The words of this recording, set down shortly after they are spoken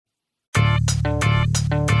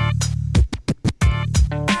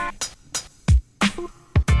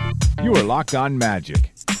You are Locked On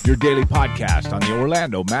Magic, your daily podcast on the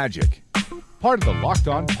Orlando Magic. Part of the Locked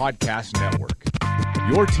On Podcast Network.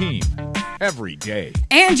 Your team every day.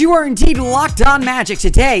 And you are indeed Locked On Magic.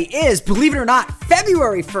 Today is, believe it or not,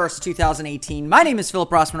 February 1st, 2018. My name is Philip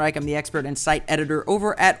Rossman-Reich. I'm the expert and site editor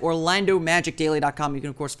over at OrlandoMagicDaily.com. You can,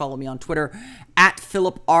 of course, follow me on Twitter at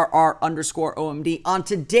PhilipRR_OMD. On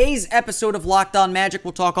today's episode of Locked On Magic,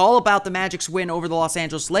 we'll talk all about the Magic's win over the Los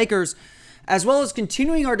Angeles Lakers, as well as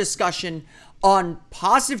continuing our discussion on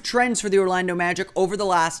positive trends for the Orlando Magic over the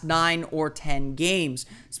last 9 or 10 games,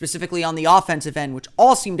 specifically on the offensive end, which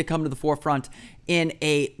all seem to come to the forefront in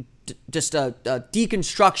a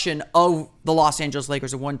deconstruction of the Los Angeles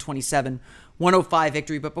Lakers, a 127-105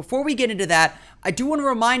 victory. But before we get into that, I do want to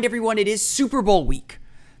remind everyone it is Super Bowl week.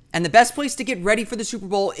 And the best place to get ready for the Super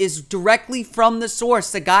Bowl is directly from the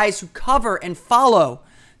source, the guys who cover and follow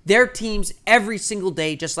their teams every single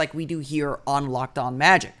day, just like we do here on Locked On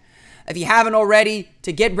Magic. If you haven't already,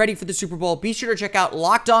 to get ready for the Super Bowl, be sure to check out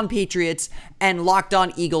Locked On Patriots and Locked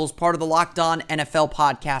On Eagles, part of the Locked On NFL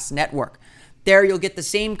Podcast Network. There you'll get the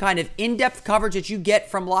same kind of in-depth coverage that you get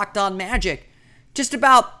from Locked On Magic, just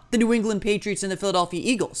about the New England Patriots and the Philadelphia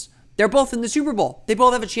Eagles. They're both in the Super Bowl. They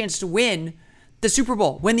both have a chance to win the Super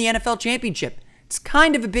Bowl, win the NFL championship. It's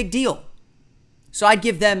kind of a big deal. So I'd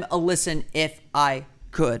give them a listen if I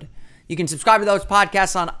could. You can subscribe to those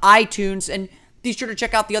podcasts on iTunes, and be sure to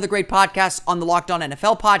check out the other great podcasts on the Locked On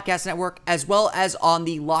NFL Podcast Network, as well as on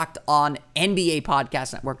the Locked On NBA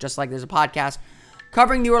Podcast Network. Just like there's a podcast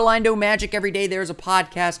covering the Orlando Magic every day, there's a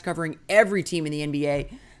podcast covering every team in the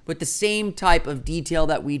NBA with the same type of detail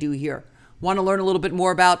that we do here. Want to learn a little bit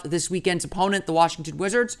more about this weekend's opponent, the Washington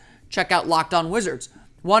Wizards? Check out Locked On Wizards.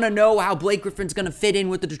 Want to know how Blake Griffin's going to fit in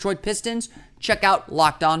with the Detroit Pistons? Check out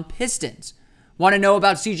Locked On Pistons. Want to know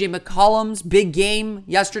about CJ McCollum's big game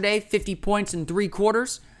yesterday, 50 points in 3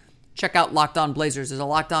 quarters? Check out Locked On Blazers. There's a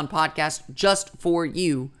Locked On podcast just for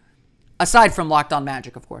you, aside from Locked On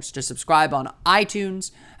Magic, of course. Just subscribe on iTunes,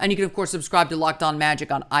 and you can, of course, subscribe to Locked On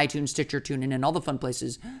Magic on iTunes, Stitcher, TuneIn, and all the fun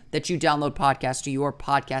places that you download podcasts to your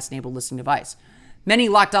podcast-enabled listening device. Many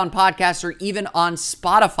Locked On podcasts are even on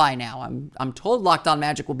Spotify now. I'm told Locked On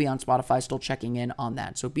Magic will be on Spotify, still checking in on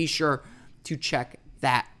that. So be sure to check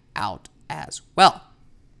that out as well.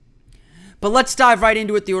 But let's dive right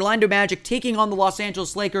into it. The Orlando Magic taking on the Los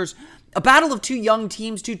Angeles Lakers. A battle of two young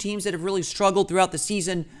teams, two teams that have really struggled throughout the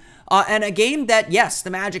season. And a game that, yes,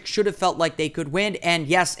 the Magic should have felt like they could win. And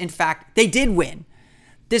yes, in fact, they did win.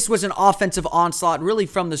 This was an offensive onslaught really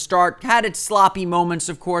from the start. Had its sloppy moments,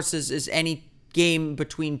 of course, as any game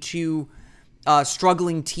between two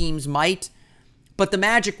struggling teams might. But the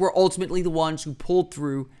Magic were ultimately the ones who pulled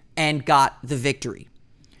through and got the victory.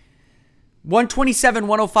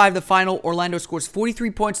 127-105 the final. Orlando scores 43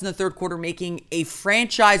 points in the third quarter, making a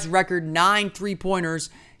franchise record 9 3-pointers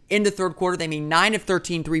in the third quarter. They made 9 of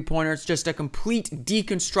 13 3-pointers, just a complete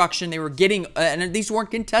deconstruction. They were getting, and these weren't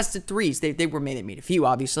contested threes. They made a few,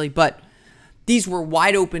 obviously, but these were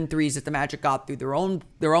wide open threes that the Magic got through their own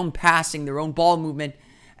passing, their own ball movement,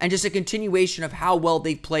 and just a continuation of how well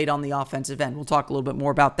they played on the offensive end. We'll talk a little bit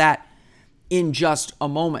more about that in just a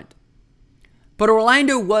moment. But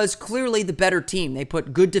Orlando was clearly the better team. They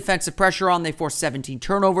put good defensive pressure on. They forced 17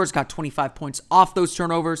 turnovers, got 25 points off those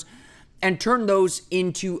turnovers, and turned those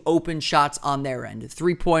into open shots on their end.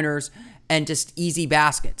 3-pointers and just easy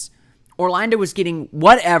baskets. Orlando was getting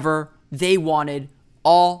whatever they wanted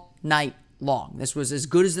all night long. This was as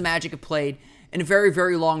good as the Magic have played in a very,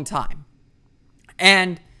 very long time.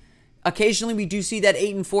 And occasionally we do see that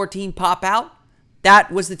 8-14 pop out.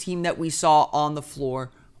 That was the team that we saw on the floor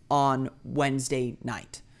on Wednesday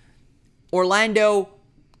night. Orlando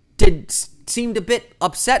seemed a bit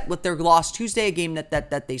upset with their loss Tuesday, a game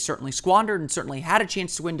that they certainly squandered and certainly had a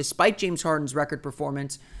chance to win despite James Harden's record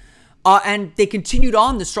performance. And they continued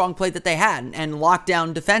on the strong play that they had and locked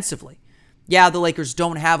down defensively. Yeah, the Lakers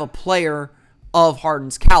don't have a player of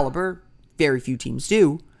Harden's caliber. Very few teams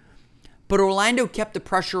do. But Orlando kept the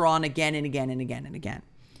pressure on again and again and again and again.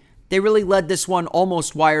 They really led this one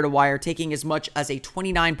almost wire to wire, taking as much as a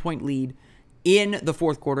 29-point lead in the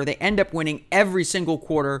fourth quarter. They end up winning every single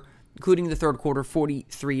quarter, including the third quarter,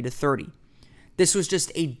 43-30. This was just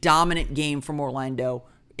a dominant game from Orlando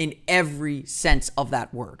in every sense of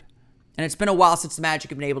that word. And it's been a while since the Magic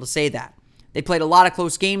have been able to say that. They played a lot of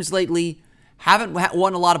close games lately, haven't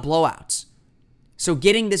won a lot of blowouts. So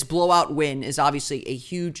getting this blowout win is obviously a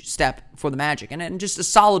huge step for the Magic, and just a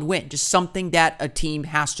solid win, just something that a team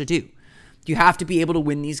has to do. You have to be able to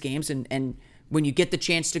win these games, and when you get the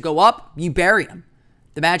chance to go up, you bury them.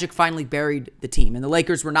 the Magic finally buried the team, and the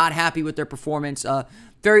Lakers were not happy with their performance.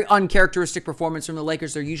 Very uncharacteristic performance from the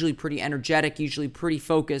Lakers. They're usually pretty energetic, usually pretty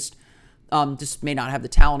focused. Just may not have the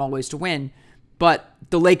talent always to win. But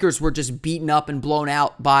the Lakers were just beaten up and blown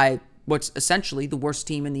out by what's essentially the worst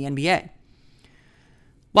team in the NBA.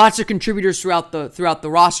 Lots of contributors throughout the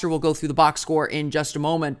roster. We'll go through the box score in just a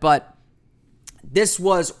moment, but this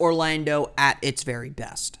was Orlando at its very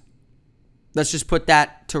best. Let's just put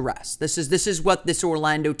that to rest. This is what this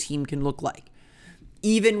Orlando team can look like.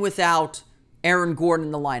 Even without Aaron Gordon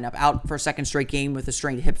in the lineup, out for a second straight game with a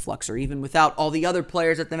strained hip flexor, even without all the other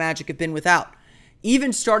players that the Magic have been without.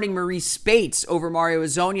 Even starting Maurice Spates over Mario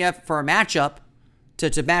Hezonja for a matchup,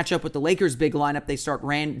 to match up with the Lakers' big lineup. They start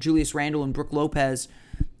Julius Randle and Brook Lopez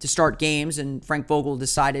to start games, and Frank Vogel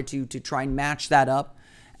decided to try and match that up.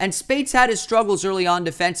 And Spates had his struggles early on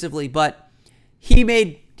defensively, but he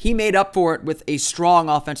made up for it with a strong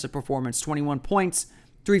offensive performance. 21 points,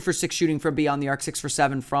 3 for 6 shooting from beyond the arc, 6 for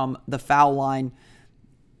 7 from the foul line.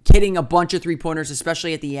 Hitting a bunch of three-pointers,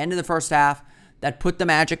 especially at the end of the first half, that put the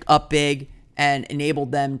Magic up big and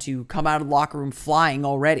enabled them to come out of the locker room flying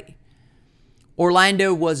already.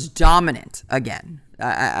 Orlando was dominant again.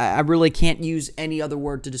 I really can't use any other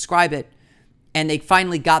word to describe it. And they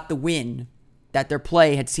finally got the win that their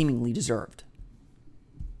play had seemingly deserved.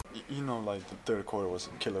 Like the third quarter was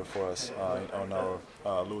a killer for us on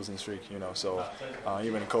our losing streak, So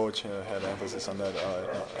even coach had emphasis on that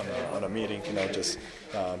on a meeting, just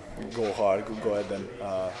go hard, go at them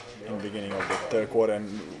in the beginning of the third quarter,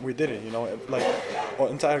 and we did it. Like the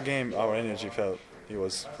entire game, our energy felt. It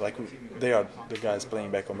was like they are the guys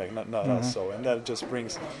playing back on back, not us. So, and that just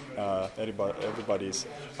brings everybody's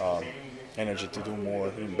energy to do more.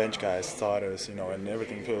 Bench guys, starters, and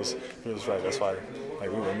everything feels right. That's why we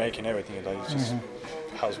were making everything. It's just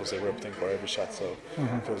house was erupting for every shot. So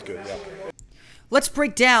it feels good. Yeah. Let's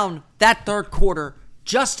break down that third quarter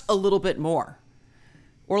just a little bit more.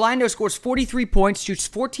 Orlando scores 43 points, shoots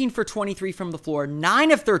 14 for 23 from the floor,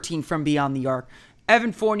 9 of 13 from beyond the arc.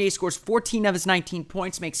 Evan Fournier scores 14 of his 19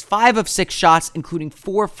 points, makes 5 of 6 shots, including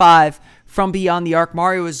 4 of 5 from beyond the arc.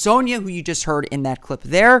 Mario Hezonja, who you just heard in that clip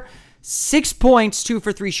there, 6 points, 2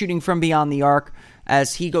 for 3 shooting from beyond the arc,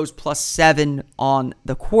 as he goes +7 on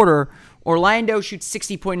the quarter. Orlando shoots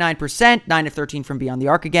 60.9%, 9 of 13 from beyond the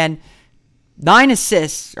arc again. 10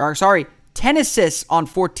 assists on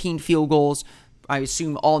 14 field goals. I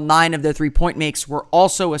assume all 9 of their 3-point makes were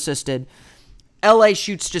also assisted. LA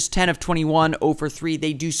shoots just 10 of 21, 0 for 3.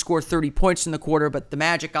 They do score 30 points in the quarter, but the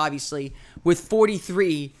Magic, obviously, with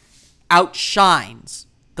 43, outshines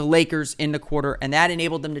the Lakers in the quarter, and that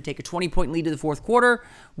enabled them to take a 20-point lead to the fourth quarter,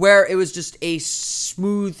 where it was just a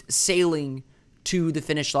smooth sailing to the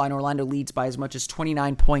finish line. Orlando leads by as much as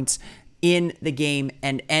 29 points in the game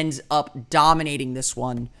and ends up dominating this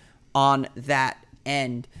one on that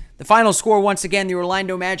end. The final score, once again, the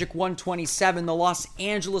Orlando Magic 127, the Los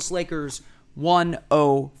Angeles Lakers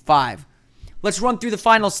 105. Let's run through the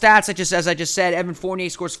final stats. As I just said, Evan Fournier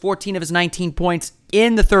scores 14 of his 19 points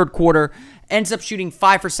in the third quarter, ends up shooting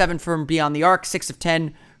 5 for 7 from beyond the arc, 6 of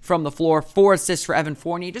 10 from the floor, 4 assists for Evan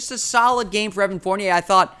Fournier. Just a solid game for Evan Fournier. I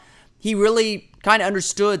thought he really kind of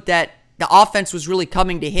understood that the offense was really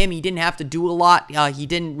coming to him. He didn't have to do a lot. He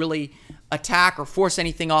didn't really attack or force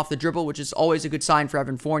anything off the dribble, which is always a good sign for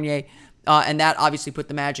Evan Fournier. And that obviously put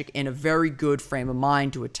the Magic in a very good frame of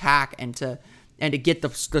mind to attack and to get the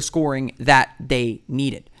scoring that they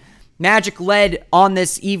needed. Magic led on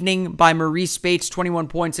this evening by Maurice Spates, 21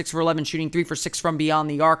 points, 6 for 11 shooting, 3 for 6 from beyond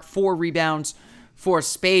the arc, 4 rebounds for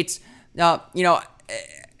Spates.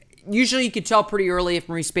 Usually you could tell pretty early if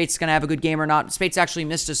Maurice Spates is going to have a good game or not. Spates actually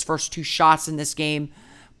missed his first 2 shots in this game,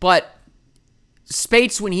 but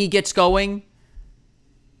Spates, when he gets going,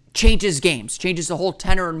 changes games, changes the whole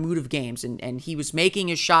tenor and mood of games, and he was making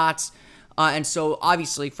his shots, and so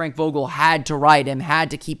obviously Frank Vogel had to ride him, had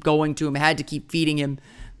to keep going to him, had to keep feeding him,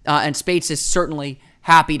 and Spates is certainly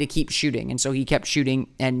happy to keep shooting, and so he kept shooting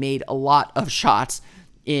and made a lot of shots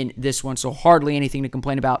in this one, so hardly anything to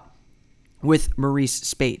complain about with Maurice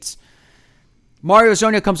Spates. Mario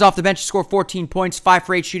Hezonja comes off the bench to score 14 points, 5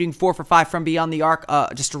 for 8 shooting, 4 for 5 from beyond the arc.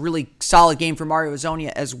 Just a really solid game for Mario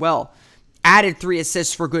Hezonja as well. Added 3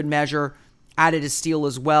 assists for good measure. Added a steal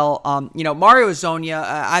as well. Mario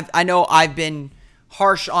Hezonja, I know I've been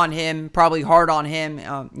harsh on him, probably hard on him.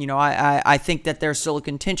 I think that there's still a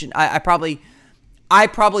contingent. I probably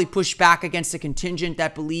push back against a contingent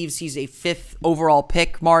that believes he's a 5th overall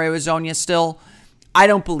pick, Mario Hezonja still. I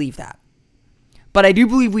don't believe that. But I do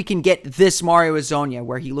believe we can get this Mario Hezonja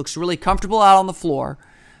where he looks really comfortable out on the floor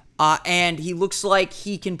and he looks like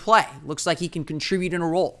he can play, looks like he can contribute in a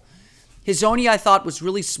role. Hezonja, I thought, was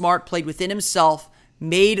really smart, played within himself,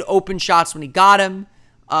 made open shots when he got him,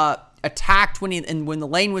 attacked when the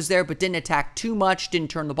lane was there, but didn't attack too much,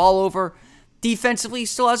 didn't turn the ball over. Defensively, he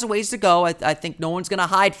still has a ways to go. I think no one's going to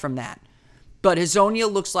hide from that. But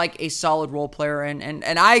Hezonja looks like a solid role player, and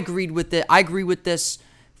I agree with this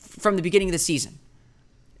from the beginning of the season.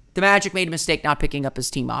 The Magic made a mistake not picking up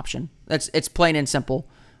his team option. It's plain and simple.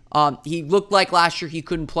 He looked like last year he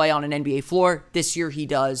couldn't play on an NBA floor. This year he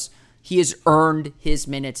does. He has earned his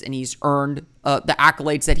minutes, and he's earned the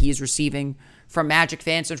accolades that he is receiving from Magic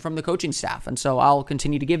fans and from the coaching staff. And so I'll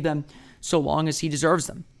continue to give them so long as he deserves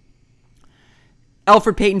them.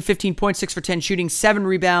 Elfrid Payton, 15 points, 6 for 10 shooting, 7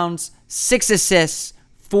 rebounds, 6 assists,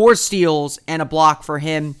 4 steals, and a block for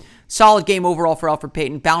him. Solid game overall for Elfrid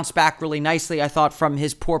Payton. Bounced back really nicely, I thought, from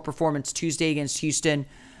his poor performance Tuesday against Houston.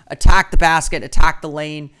 Attacked the basket, attacked the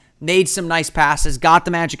lane, made some nice passes, got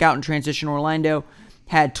the Magic out in transition. Orlando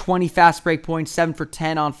had 20 fast break points, 7 for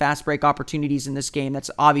 10 on fast break opportunities in this game.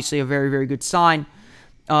 That's obviously a very, very good sign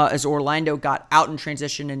as Orlando got out in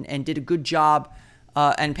transition and did a good job.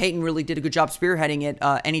 And Payton really did a good job spearheading it.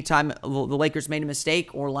 Anytime the Lakers made a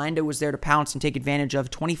mistake, Orlando was there to pounce and take advantage of.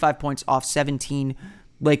 25 points off 17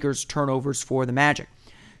 Lakers turnovers for the Magic.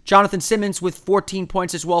 Jonathan Simmons with 14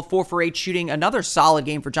 points as well, 4 for 8 shooting. Another solid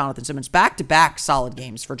game for Jonathan Simmons. Back-to-back solid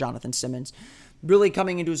games for Jonathan Simmons. Really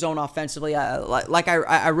coming into his own offensively.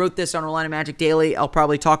 I wrote this on Orlando Magic Daily. I'll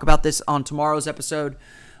probably talk about this on tomorrow's episode.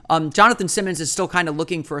 Jonathan Simmons is still kind of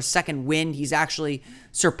looking for a second wind. He's actually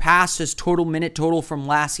surpassed his minute total from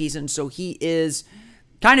last season, so he is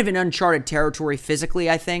kind of in uncharted territory physically,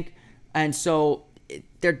 I think. And so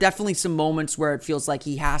there are definitely some moments where it feels like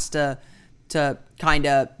he has to kind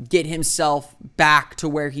of get himself back to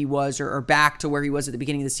where he was or back to where he was at the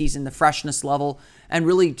beginning of the season, the freshness level, and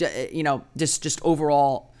really, just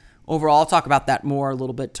overall, I'll talk about that more a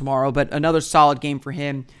little bit tomorrow, but another solid game for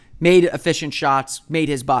him. Made efficient shots, made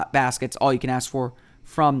his baskets, all you can ask for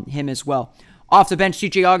from him as well. Off the bench,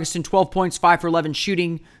 CJ Augustin, 12 points, 5 for 11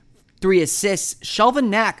 shooting, 3 assists. Shelvin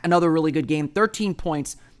Mack, another really good game, 13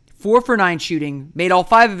 points, 4 for 9 shooting, made all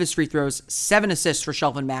 5 of his free throws, 7 assists for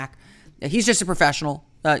Shelvin Mack. He's just a professional.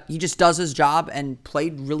 He just does his job and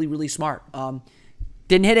played really, really smart.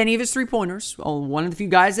 Didn't hit any of his three-pointers. One of the few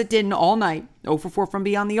guys that didn't all night, 0 for 4 from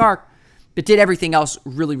beyond the arc. But did everything else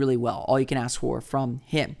really, really well. All you can ask for from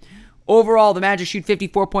him. Overall, the Magic shoot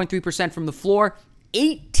 54.3% from the floor.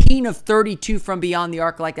 18 of 32 from beyond the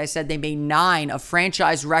arc. Like I said, they made 9, a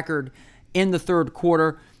franchise record in the third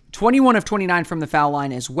quarter. 21 of 29 from the foul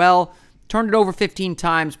line as well. Turned it over 15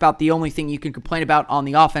 times, about the only thing you can complain about on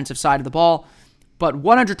the offensive side of the ball. But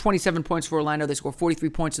 127 points for Orlando. They scored 43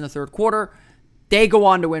 points in the third quarter. They go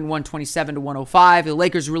on to win 127-105. The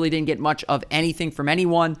Lakers really didn't get much of anything from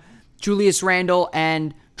anyone. Julius Randle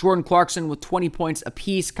and Jordan Clarkson with 20 points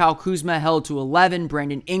apiece. Kyle Kuzma held to 11.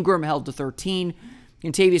 Brandon Ingram held to 13.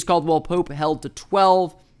 Kentavious Caldwell-Pope held to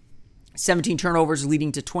 12. 17 turnovers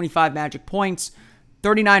leading to 25 Magic points.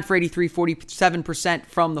 39 for 83, 47%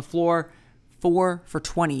 from the floor. 4 for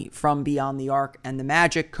 20 from beyond the arc. And the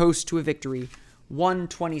Magic coast to a victory,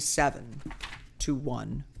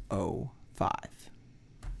 127-105.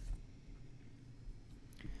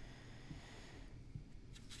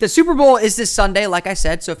 The Super Bowl is this Sunday, like I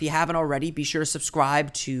said, so if you haven't already, be sure to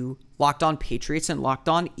subscribe to Locked On Patriots and Locked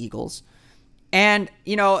On Eagles. And,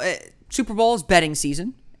 Super Bowl is betting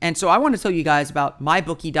season, and so I want to tell you guys about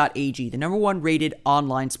MyBookie.ag, the number 1 rated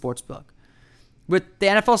online sportsbook. With the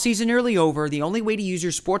NFL season nearly over, the only way to use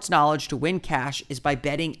your sports knowledge to win cash is by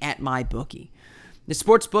betting at MyBookie, the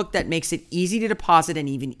sportsbook that makes it easy to deposit and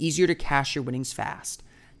even easier to cash your winnings fast.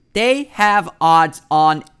 They have odds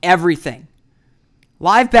on everything.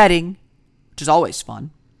 Live betting, which is always fun,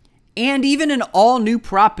 and even an all-new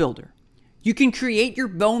prop builder. You can create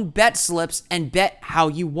your own bet slips and bet how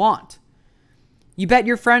you want. You bet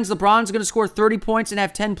your friends LeBron's going to score 30 points and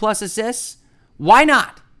have 10-plus assists? Why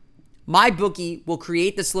not? MyBookie will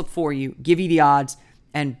create the slip for you, give you the odds,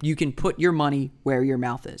 and you can put your money where your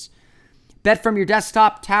mouth is. Bet from your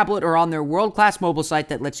desktop, tablet, or on their world-class mobile site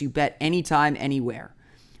that lets you bet anytime, anywhere.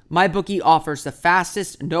 MyBookie offers the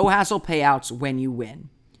fastest, no-hassle payouts when you win.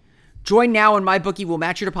 Join now and MyBookie will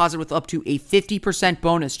match your deposit with up to a 50%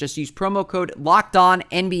 bonus. Just use promo code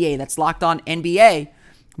LOCKEDONNBA, that's LOCKEDONNBA,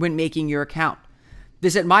 when making your account.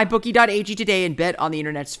 Visit MyBookie.ag today and bet on the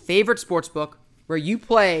internet's favorite sportsbook, where you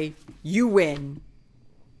play, you win,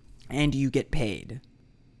 and you get paid.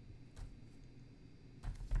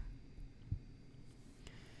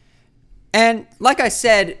 And like I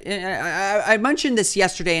said, I mentioned this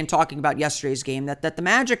yesterday in talking about yesterday's game, that the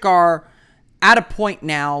Magic are at a point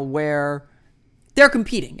now where they're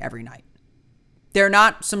competing every night. They're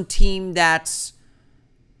not some team that's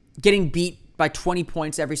getting beat by 20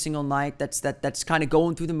 points every single night. That's kind of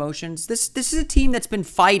going through the motions. This is a team that's been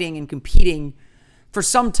fighting and competing for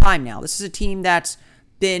some time now. This is a team that's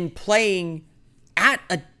been playing at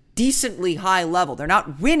a decently high level. They're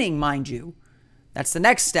not winning, mind you. That's the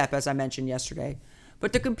next step, as I mentioned yesterday.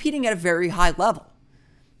 But they're competing at a very high level.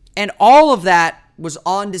 And all of that was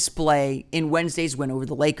on display in Wednesday's win over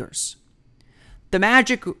the Lakers. The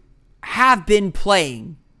Magic have been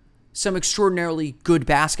playing some extraordinarily good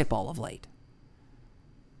basketball of late.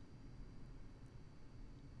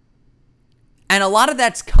 And a lot of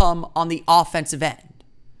that's come on the offensive end.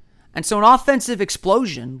 And so an offensive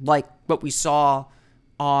explosion like what we saw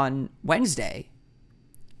on Wednesday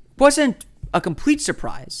wasn't a complete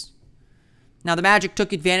surprise. Now, the Magic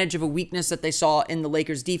took advantage of a weakness that they saw in the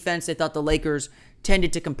Lakers' defense. They thought the Lakers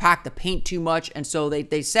tended to compact the paint too much, and so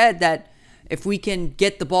they said that if we can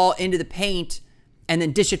get the ball into the paint and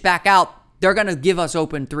then dish it back out, they're going to give us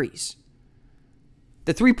open threes.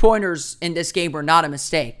 The three-pointers in this game were not a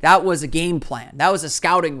mistake. That was a game plan. That was a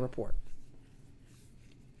scouting report.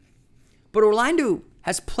 But Orlando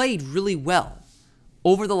has played really well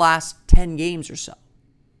over the last 10 games or so.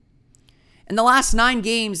 In the last 9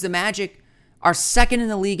 games, the Magic are second in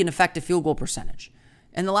the league in effective field goal percentage.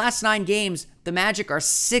 In the last 9 games, the Magic are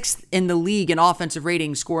 6th in the league in offensive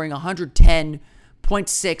rating, scoring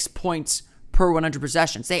 110.6 points per 100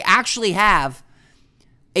 possessions. They actually have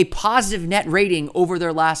a positive net rating over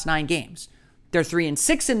their last 9 games. They're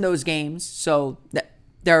 3-6 in those games, so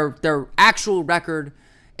their actual record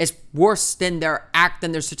is worse than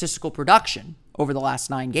their statistical production over the last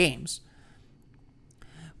 9 games.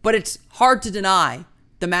 But it's hard to deny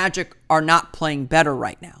the Magic are not playing better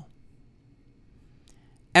right now.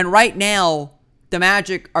 And right now, the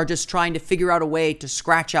Magic are just trying to figure out a way to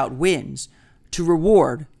scratch out wins to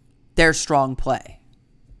reward their strong play.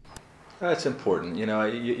 That's important. You know,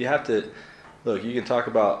 you have to, look, you can talk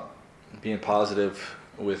about being positive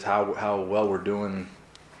with how well we're doing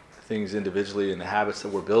things individually and the habits that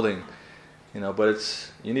we're building, you know,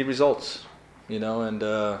 but you need results, you know, and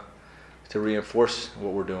to reinforce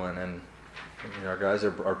what we're doing. And you know, our guys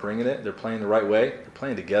are bringing it. They're playing the right way. They're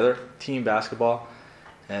playing together, team basketball,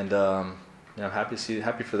 and you know, I'm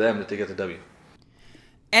happy for them that they get the W.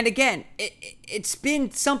 And again, it's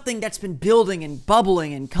been something that's been building and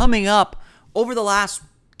bubbling and coming up over the last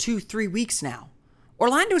 2-3 weeks now.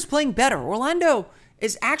 Orlando is playing better. Orlando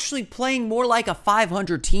is actually playing more like a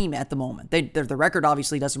 500 team at the moment. The record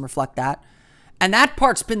obviously doesn't reflect that. And that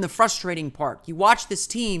part's been the frustrating part. You watch this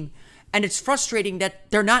team, and it's frustrating that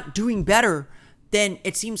they're not doing better than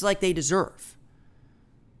it seems like they deserve.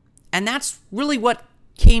 And that's really what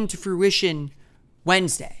came to fruition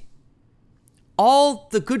Wednesday. All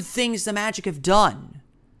the good things the Magic have done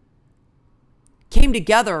came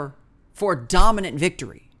together for a dominant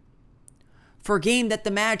victory. For a game that the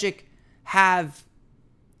Magic have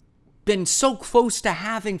been so close to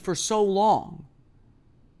having for so long.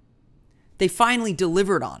 They finally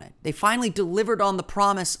delivered on it. They finally delivered on the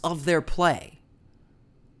promise of their play.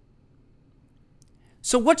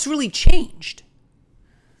 So what's really changed?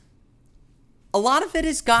 A lot of it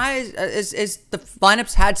is, guys, is the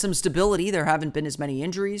lineups had some stability. There haven't been as many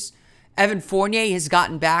injuries. Evan Fournier has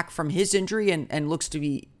gotten back from his injury and looks to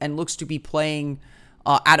be playing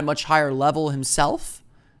at a much higher level himself.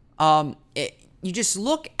 You just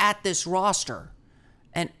look at this roster,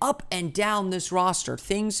 and up and down this roster,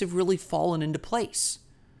 things have really fallen into place.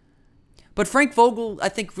 But Frank Vogel, I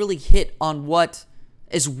think, really hit on what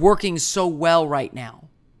is working so well right now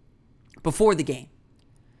before the game.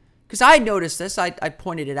 Because I noticed this, I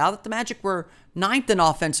pointed it out, that the Magic were 9th in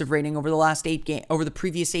offensive rating over the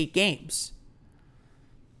previous 8 games.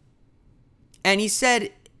 And he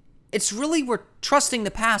said, it's really we're trusting the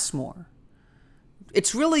pass more.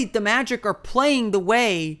 It's really the Magic are playing the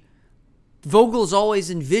way Vogel's always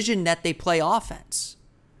envisioned that they play offense.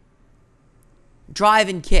 Drive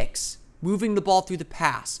and kicks, moving the ball through the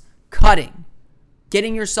pass, cutting,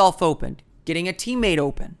 getting yourself open, getting a teammate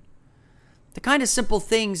open. The kind of simple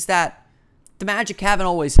things that the Magic haven't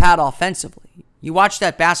always had offensively. You watch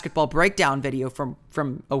that basketball breakdown video from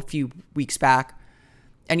a few weeks back,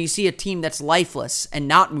 and you see a team that's lifeless and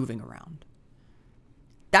not moving around.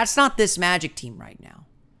 That's not this Magic team right now.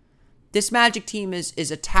 This Magic team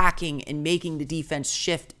is attacking and making the defense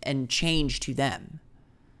shift and change to them.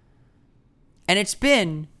 And it's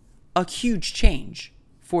been a huge change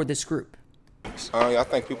for this group. I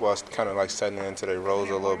think people are kind of like settling into their roles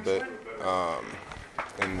a little bit.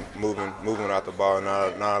 And moving out the ball,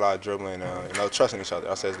 not a lot of dribbling, trusting each other.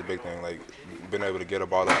 I say it's the big thing, like being able to get a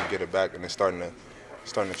ball up and get it back, and then starting to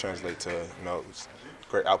starting to translate to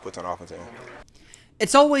great outputs on offense.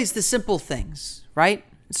 It's always the simple things, right?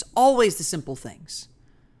 It's always the simple things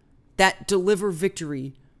that deliver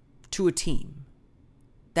victory to a team,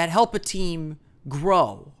 that help a team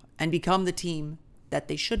grow and become the team that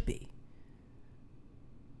they should be.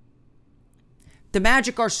 The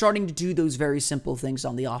Magic are starting to do those very simple things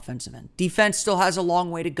on the offensive end. Defense still has a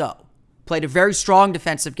long way to go. Played a very strong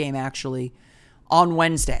defensive game, actually, on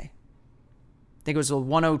Wednesday. I think it was a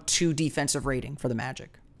 102 defensive rating for the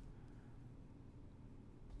Magic.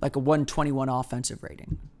 Like a 121 offensive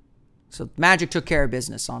rating. So Magic took care of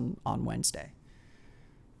business on Wednesday.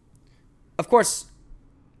 Of course,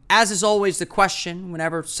 as is always the question,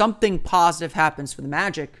 whenever something positive happens for the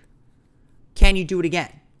Magic, can you do it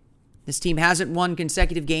again? This team hasn't won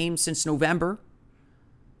consecutive games since November.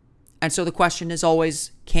 And so the question is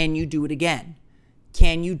always, can you do it again?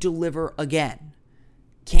 Can you deliver again?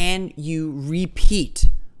 Can you repeat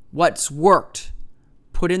what's worked,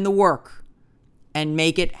 put in the work, and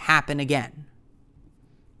make it happen again?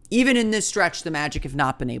 Even in this stretch, the Magic have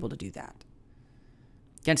not been able to do that.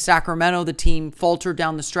 Against Sacramento, the team faltered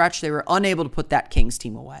down the stretch. They were unable to put that Kings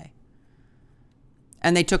team away.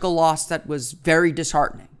 And they took a loss that was very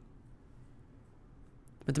disheartening.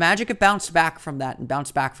 But the Magic have bounced back from that and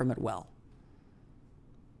bounced back from it well.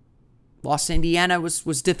 Loss to Indiana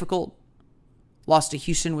was difficult. Loss to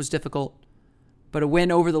Houston was difficult. But a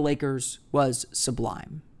win over the Lakers was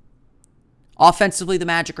sublime. Offensively, the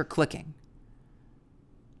Magic are clicking.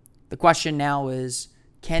 The question now is,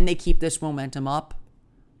 can they keep this momentum up?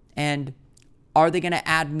 And are they going to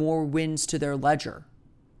add more wins to their ledger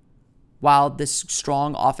while this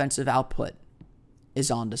strong offensive output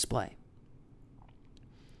is on display?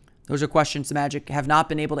 Those are questions the Magic have not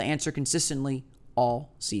been able to answer consistently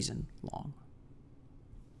all season long.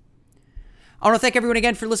 I want to thank everyone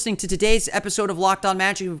again for listening to today's episode of Locked On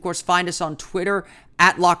Magic. You can, of course, find us on Twitter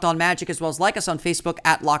at Locked On Magic, as well as like us on Facebook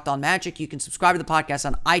at Locked On Magic. You can subscribe to the podcast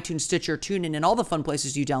on iTunes, Stitcher, TuneIn, and all the fun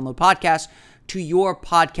places you download podcasts to your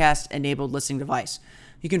podcast-enabled listening device.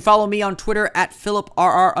 You can follow me on Twitter at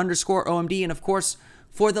PhilipRR_OMD. And, of course,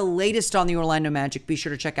 for the latest on the Orlando Magic, be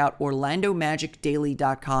sure to check out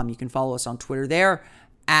OrlandoMagicDaily.com. You can follow us on Twitter there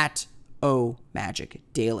at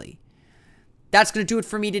OMagicDaily. That's going to do it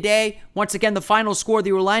for me today. Once again, the final score,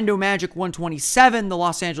 the Orlando Magic 127, the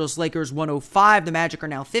Los Angeles Lakers 105. The Magic are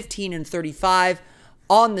now 15-35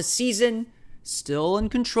 on the season. Still in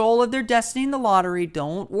control of their destiny in the lottery.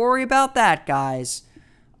 Don't worry about that, guys.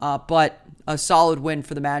 But a solid win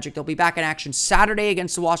for the Magic. They'll be back in action Saturday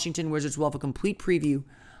against the Washington Wizards. We'll have a complete preview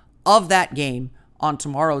of that game on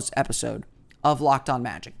tomorrow's episode of Locked On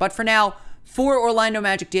Magic. But for now, for Orlando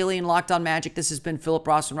Magic Daily and Locked On Magic, this has been Philip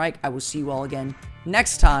Rossman-Reich. I will see you all again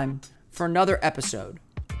next time for another episode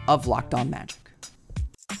of Locked On Magic.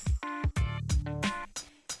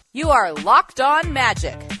 You are Locked On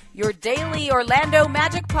Magic, your daily Orlando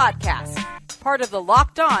Magic podcast, part of the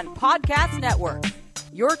Locked On Podcast Network,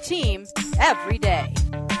 your team every day.